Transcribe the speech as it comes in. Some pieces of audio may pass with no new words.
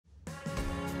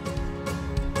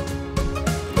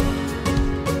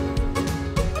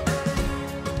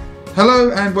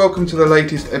Hello and welcome to the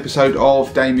latest episode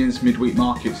of Damien's Midweek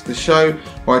Markets, the show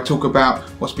where I talk about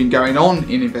what's been going on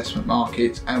in investment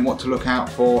markets and what to look out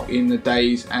for in the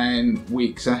days and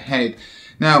weeks ahead.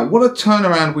 Now, what a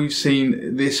turnaround we've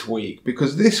seen this week,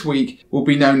 because this week will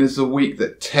be known as the week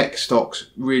that tech stocks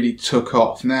really took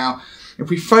off. Now, if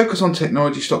we focus on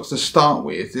technology stocks to start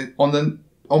with,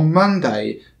 on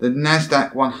Monday, the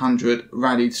Nasdaq 100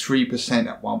 rallied 3%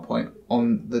 at one point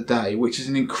on the day, which is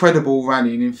an incredible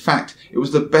rally. And in fact, it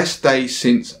was the best day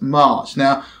since March.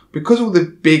 Now, because all the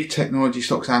big technology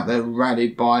stocks out there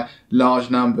rallied by large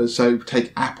numbers, so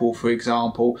take Apple, for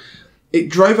example, it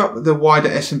drove up the wider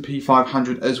S&P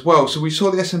 500 as well. So we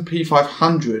saw the S&P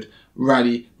 500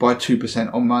 rally by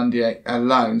 2% on Monday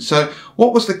alone. So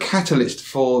what was the catalyst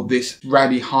for this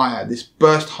rally higher, this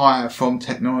burst higher from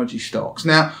technology stocks?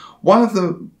 Now, one of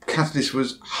the catalysts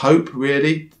was hope,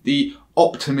 really, the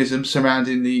optimism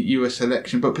surrounding the US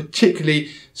election, but particularly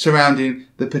surrounding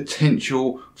the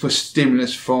potential for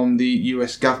stimulus from the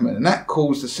US government. And that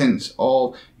caused a sense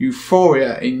of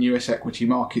euphoria in US equity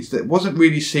markets that wasn't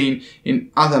really seen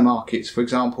in other markets, for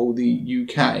example, the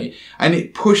UK. And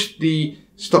it pushed the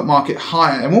stock market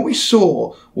higher. And what we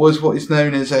saw was what is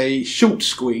known as a short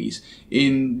squeeze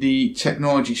in the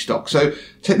technology stocks. So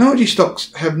technology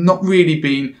stocks have not really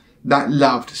been that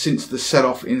loved since the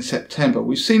sell-off in September.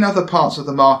 We've seen other parts of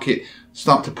the market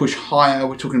start to push higher.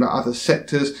 We're talking about other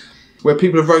sectors where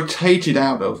people have rotated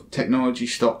out of technology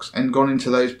stocks and gone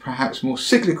into those perhaps more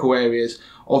cyclical areas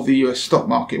of the US stock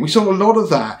market. We saw a lot of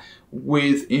that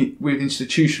with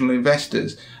institutional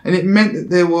investors, and it meant that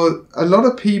there were a lot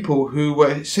of people who were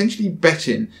essentially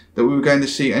betting that we were going to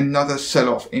see another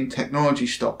sell-off in technology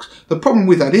stocks. The problem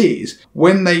with that is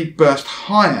when they burst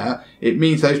higher, it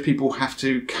means those people have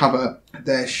to cover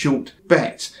their short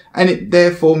bets, and it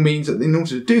therefore means that in order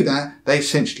to do that, they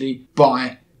essentially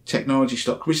buy technology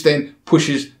stock, which then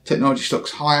pushes technology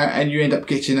stocks higher, and you end up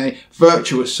getting a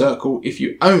virtuous circle. If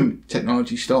you own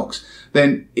technology stocks,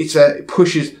 then it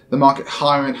pushes the market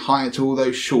higher and higher to all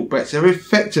those short bets. They're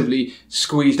effectively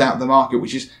squeezed out of the market,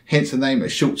 which is hence the name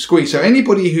of short squeeze. So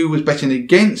anybody who was betting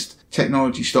against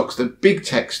technology stocks, the big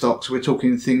tech stocks, we're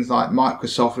talking things like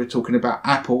Microsoft, we're talking about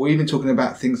Apple, we're even talking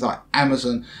about things like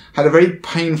Amazon, had a very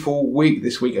painful week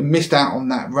this week and missed out on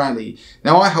that rally.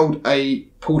 Now, I hold a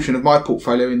portion of my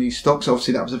portfolio in these stocks.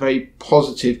 Obviously, that was a very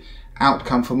positive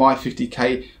outcome for my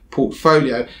 50k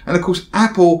portfolio. And of course,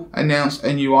 Apple announced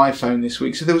a new iPhone this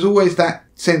week. So there was always that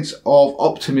sense of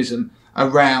optimism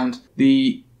around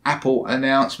the Apple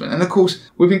announcement. And of course,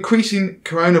 with increasing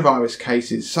coronavirus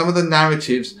cases, some of the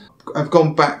narratives have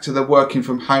gone back to the working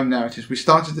from home narratives. We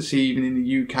started to see even in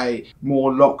the UK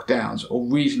more lockdowns or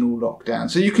regional lockdowns.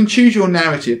 So you can choose your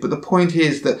narrative, but the point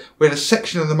is that we had a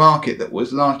section of the market that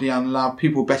was largely unloved,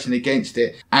 people betting against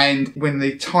it, and when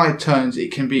the tide turns,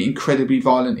 it can be incredibly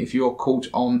violent if you're caught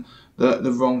on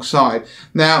the wrong side.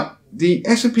 Now, the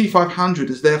S&P 500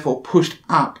 has therefore pushed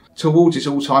up towards its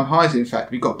all-time highs. In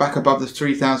fact, we got back above the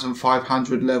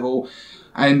 3,500 level,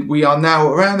 and we are now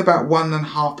around about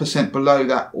 1.5% below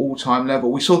that all-time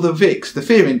level. We saw the VIX, the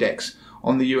fear index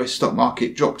on the US stock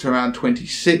market, dropped to around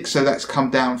 26, so that's come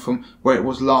down from where it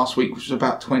was last week, which was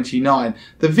about 29.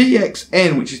 The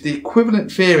VXN, which is the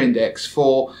equivalent fear index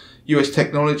for US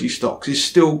technology stocks, is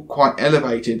still quite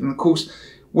elevated. And of course,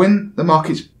 when the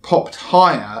markets popped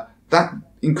higher, that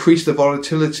increase the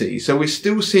volatility. So we're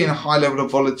still seeing a high level of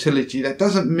volatility. That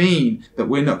doesn't mean that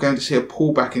we're not going to see a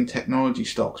pullback in technology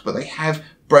stocks, but they have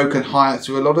broken higher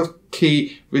through a lot of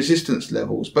key resistance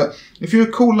levels. But if you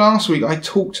recall last week, I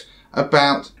talked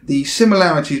about the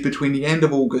similarities between the end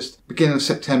of August, beginning of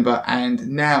September and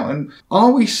now. And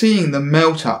are we seeing the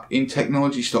melt up in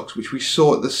technology stocks, which we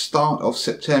saw at the start of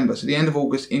September, so the end of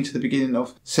August into the beginning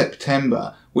of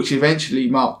September, which eventually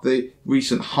marked the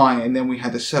recent high, and then we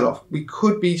had a sell-off? We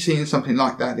could be seeing something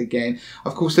like that again.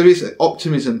 Of course, there is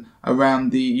optimism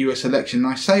around the US election.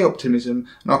 And I say optimism,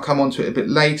 and I'll come on to it a bit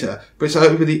later, but it's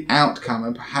over the outcome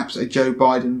and perhaps a Joe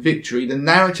Biden victory. The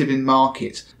narrative in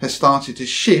markets has started to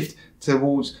shift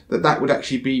towards that would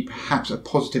actually be perhaps a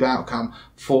positive outcome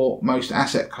for most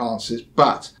asset classes,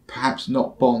 but perhaps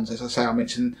not bonds. As I say, I'll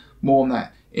mention more on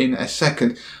that in a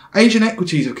second. Asian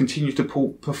equities have continued to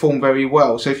perform very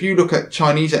well. So if you look at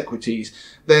Chinese equities,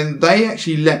 then they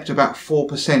actually leapt about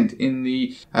 4%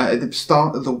 in at the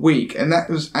start of the week, and that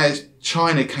was as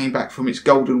China came back from its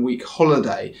Golden Week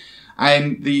holiday.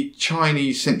 And the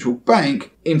Chinese central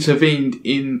bank intervened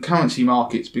in currency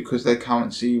markets because their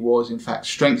currency was in fact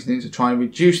strengthening to try and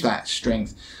reduce that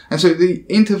strength. And so the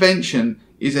intervention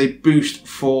is a boost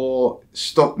for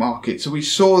stock markets. So we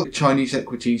saw the Chinese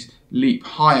equities leap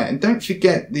higher. And don't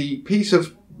forget, the piece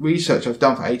of research I've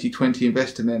done for 80/20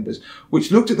 investor members,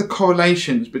 which looked at the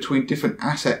correlations between different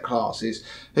asset classes,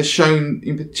 has shown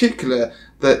in particular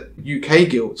that UK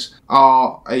gilts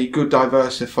are a good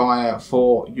diversifier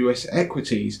for US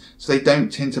equities. So they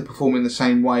don't tend to perform in the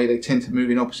same way, they tend to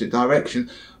move in opposite directions.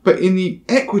 But in the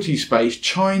equity space,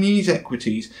 Chinese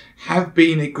equities have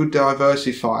been a good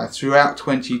diversifier throughout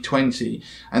 2020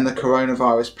 and the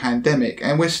coronavirus pandemic.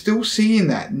 And we're still seeing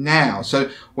that now.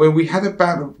 So when we had a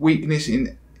bout of weakness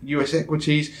in US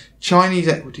equities, Chinese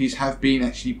equities have been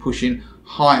actually pushing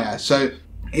higher. So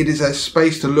it is a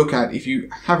space to look at if you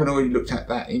haven't already looked at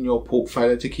that in your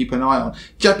portfolio, to keep an eye on.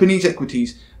 Japanese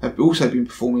equities have also been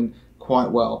performing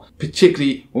quite well,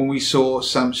 particularly when we saw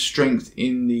some strength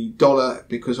in the dollar,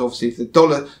 because obviously if the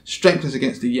dollar strengthens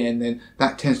against the yen, then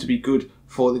that tends to be good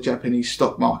for the Japanese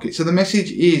stock market. So the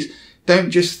message is, don't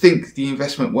just think the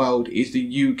investment world is the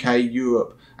UK,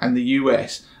 Europe and the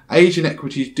US. Asian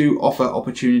equities do offer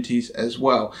opportunities as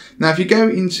well. Now, if you go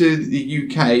into the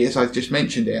UK, as I've just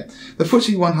mentioned here, the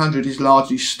FTSE 100 is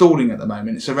largely stalling at the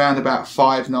moment. It's around about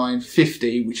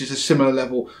 5,950, which is a similar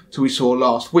level to we saw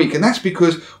last week. And that's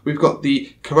because we've got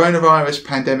the coronavirus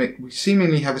pandemic. We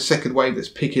seemingly have a second wave that's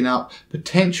picking up,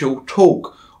 potential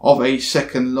talk of a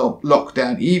second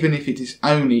lockdown, even if it is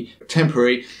only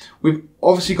temporary. We've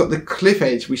obviously got the cliff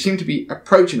edge. We seem to be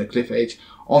approaching a cliff edge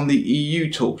on the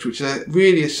EU talks, which is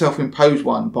really a self-imposed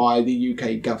one by the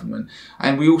UK government.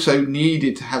 And we also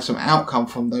needed to have some outcome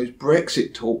from those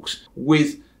Brexit talks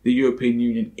with the European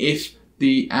Union if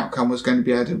the outcome was going to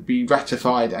be able to be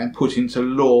ratified and put into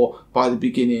law by the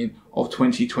beginning of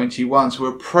 2021. So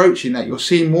we're approaching that. You're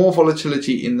seeing more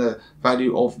volatility in the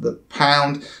value of the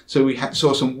pound. So we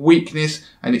saw some weakness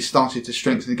and it started to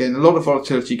strengthen again. A lot of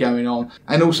volatility going on.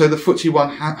 And also the FTSE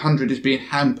 100 is being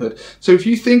hampered. So if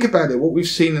you think about it, what we've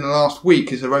seen in the last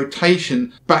week is a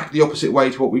rotation back the opposite way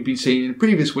to what we've been seeing in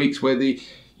previous weeks, where the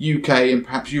UK and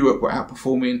perhaps Europe were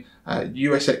outperforming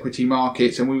US equity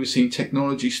markets, and we were seeing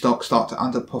technology stocks start to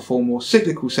underperform more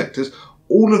cyclical sectors.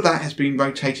 All of that has been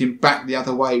rotating back the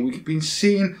other way. We've been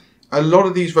seeing a lot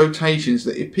of these rotations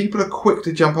that if people are quick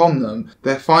to jump on them,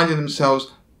 they're finding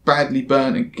themselves badly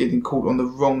burnt and getting caught on the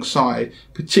wrong side,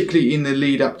 particularly in the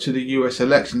lead up to the US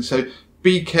election. So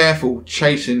be careful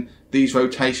chasing these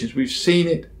rotations. We've seen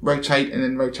it rotate and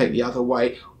then rotate the other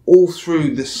way all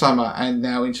through the summer and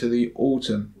now into the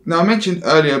autumn. Now, I mentioned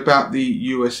earlier about the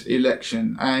US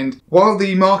election, and while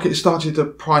the market started to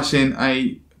price in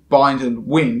a Biden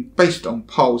win based on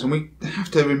polls, and we have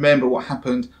to remember what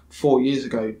happened 4 years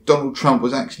ago. Donald Trump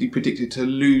was actually predicted to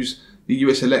lose the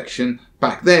US election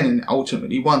back then and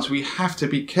ultimately won. So we have to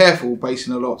be careful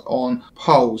basing a lot on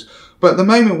polls. But at the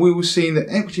moment we were seeing that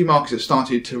equity markets have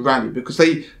started to rally because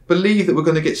they believe that we're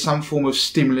going to get some form of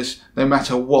stimulus no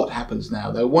matter what happens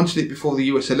now. They wanted it before the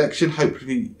US election.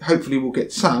 Hopefully we'll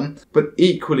get some. But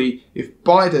equally, if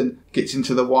Biden gets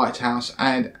into the White House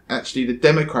and actually the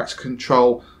Democrats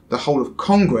control the whole of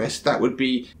Congress, that would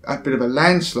be a bit of a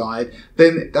landslide,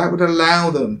 then that would allow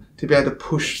them to be able to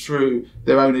push through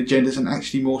their own agendas and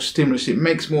actually more stimulus. It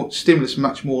makes more stimulus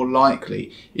much more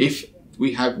likely if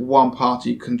we have one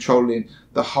party controlling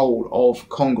the whole of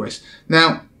Congress.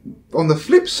 Now, on the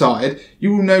flip side,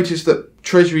 you will notice that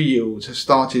Treasury yields have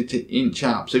started to inch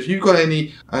up. So if you've got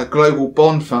any global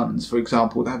bond funds, for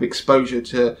example, that have exposure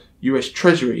to US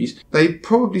Treasuries, they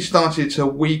probably started to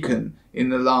weaken in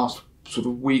the last sort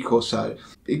of week or so,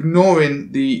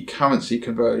 ignoring the currency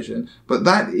conversion. But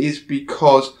that is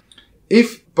because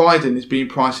if Biden is being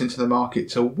priced into the market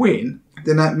to win,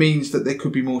 then that means that there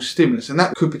could be more stimulus, and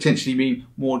that could potentially mean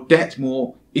more debt,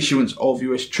 more issuance of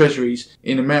US Treasuries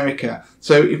in America.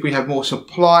 So if we have more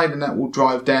supply, then that will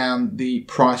drive down the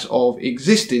price of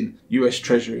existing US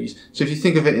Treasuries. So if you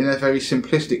think of it in a very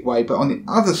simplistic way, but on the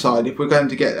other side, if we're going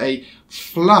to get a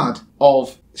flood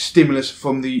of stimulus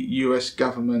from the US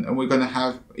government and we're going to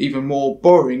have even more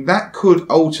borrowing, that could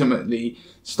ultimately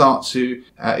start to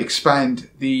expand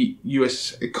the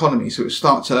US economy. So it will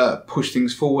start to push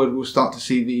things forward. We'll start to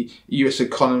see the US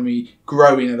economy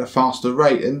growing at a faster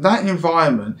rate. And that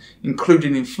environment,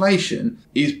 including inflation,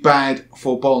 is bad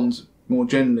for bonds more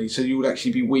generally. So you would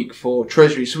actually be weak for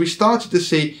Treasury. So we started to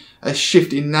see a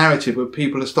shift in narrative where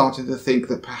people are starting to think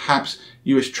that perhaps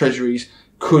US Treasuries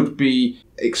could be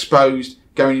exposed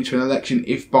going into an election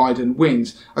if Biden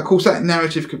wins. Of course, that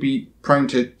narrative could be prone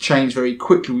to change very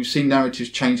quickly. We've seen narratives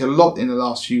change a lot in the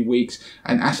last few weeks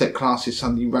and asset classes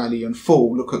suddenly rally and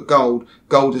fall. Look at gold.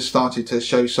 Gold has started to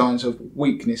show signs of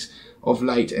weakness of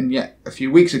late, and yet a few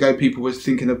weeks ago people were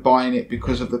thinking of buying it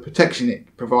because of the protection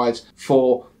it provides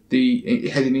for the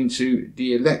heading into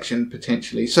the election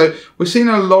potentially. So we're seeing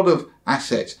a lot of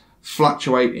assets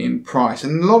fluctuate in price,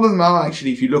 and a lot of them are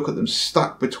actually, if you look at them,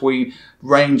 stuck between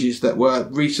ranges that were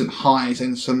recent highs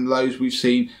and some lows we've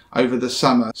seen over the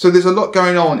summer. So there's a lot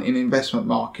going on in investment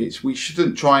markets. We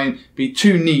shouldn't try and be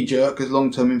too knee-jerk as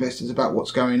long-term investors about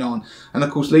what's going on. And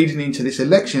of course, leading into this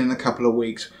election in a couple of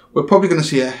weeks, we're probably going to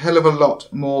see a hell of a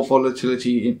lot more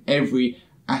volatility in every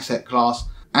asset class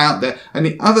out there. And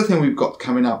the other thing we've got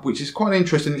coming up, which is quite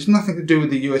interesting, it's nothing to do with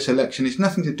the US election, it's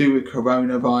nothing to do with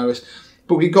coronavirus,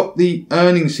 but we've got the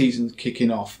earnings season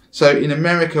kicking off. So in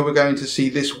America, we're going to see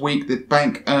this week the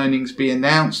bank earnings be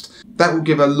announced. That will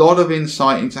give a lot of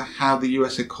insight into how the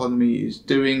US economy is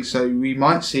doing. So we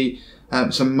might see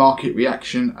some market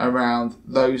reaction around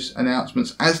those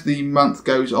announcements. As the month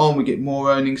goes on, we get more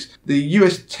earnings. The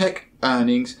US tech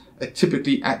earnings are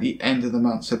typically at the end of the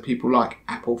month. So people like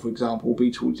Apple, for example, will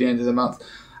be towards the end of the month.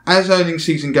 As earnings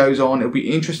season goes on, it'll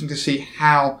be interesting to see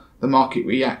how the market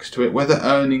reacts to it, whether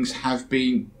earnings have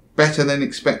been better than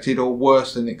expected or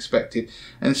worse than expected.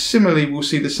 And similarly, we'll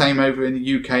see the same over in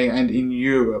the UK and in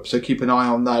Europe. So keep an eye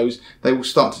on those. You'll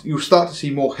start to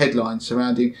see more headlines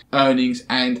surrounding earnings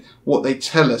and what they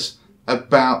tell us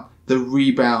about the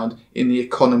rebound in the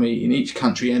economy in each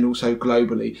country and also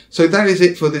globally. So that is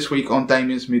it for this week on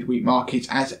Damien's Midweek Markets.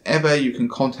 As ever, you can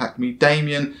contact me,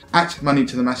 Damien, at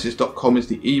moneytothemasses.com is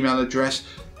the email address.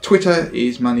 Twitter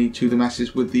is Money to the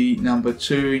Masses with the number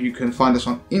 2. You can find us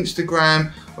on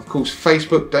Instagram, of course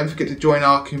Facebook. Don't forget to join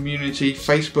our community,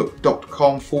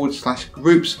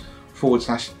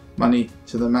 facebook.com/groups/Money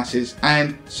to the Masses,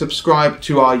 and subscribe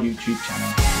to our YouTube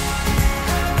channel.